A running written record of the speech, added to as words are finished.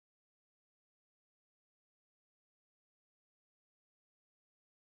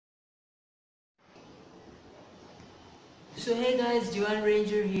So hey guys, Diwan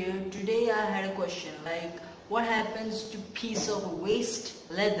Ranger here. Today I had a question like what happens to piece of waste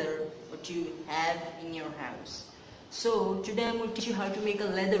leather what you have in your house. So today I'm going to teach you how to make a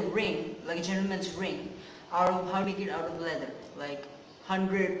leather ring, like a gentleman's ring, out of how to make it out of leather, like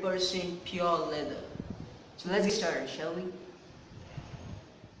 100% pure leather. So let's get started, shall we?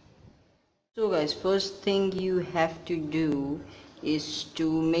 So guys, first thing you have to do is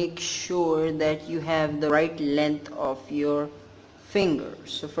to make sure that you have the right length of your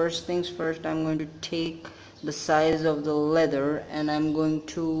fingers. So first things first, I'm going to take the size of the leather and I'm going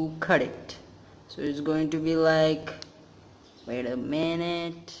to cut it. So it's going to be like, wait a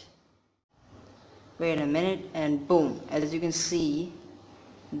minute, and boom. As you can see,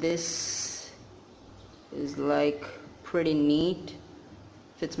 this is like pretty neat,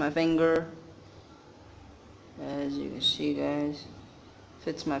 fits my finger. As you can see guys,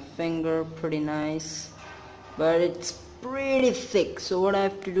 fits my finger pretty nice, but it's pretty thick. So what I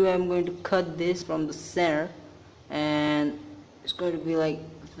have to do, I'm going to cut this from the center and it's going to be like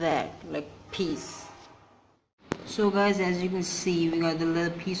that, like piece. So guys, as you can see, we got the leather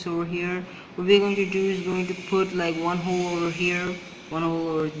piece over here. What we're going to do is going to put like one hole over here, one hole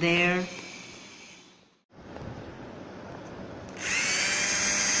over there.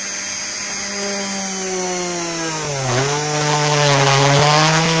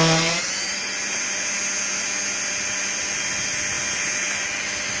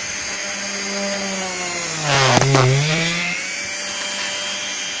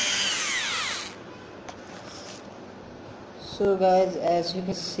 So guys, as you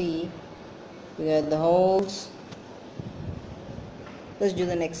can see, we got the holes. Let's do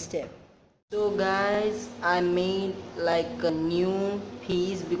the next step. So guys, I made like a new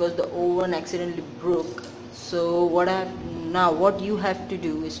piece because the old one accidentally broke. So what you have to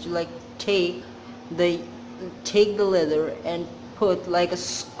do is to like take the leather and put like a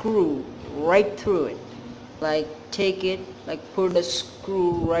screw right through it. Like take it, like put a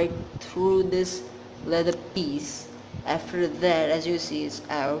screw right through this leather piece. After that, as you see, it's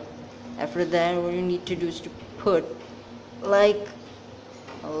out. After that, what you need to do is to put like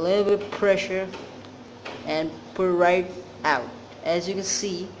a little bit pressure and put right out. As you can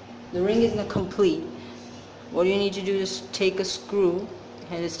see, the ring is not complete. What you need to do is take a screw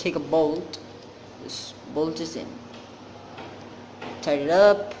and just take a bolt. This bolt is in. Tighten it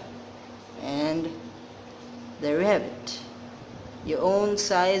up, and there you have it. Your own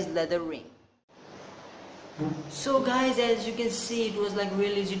size leather ring. So guys, as you can see, it was like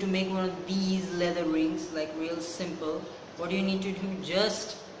real easy to make one of these leather rings, like real simple. What you need to do,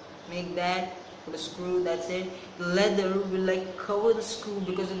 just make that, put a screw, that's it. The leather will like cover the screw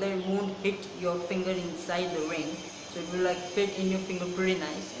because that it won't hit your finger inside the ring. So it will like fit in your finger pretty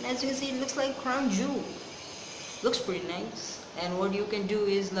nice. And as you can see, it looks like crown jewel. Looks pretty nice. And what you can do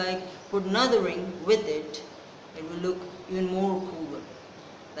is like put another ring with it. It will look even more cooler.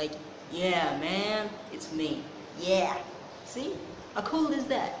 Like, yeah man, it's me. Yeah. See? How cool is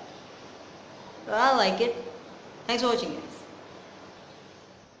that? I like it. Thanks for watching it.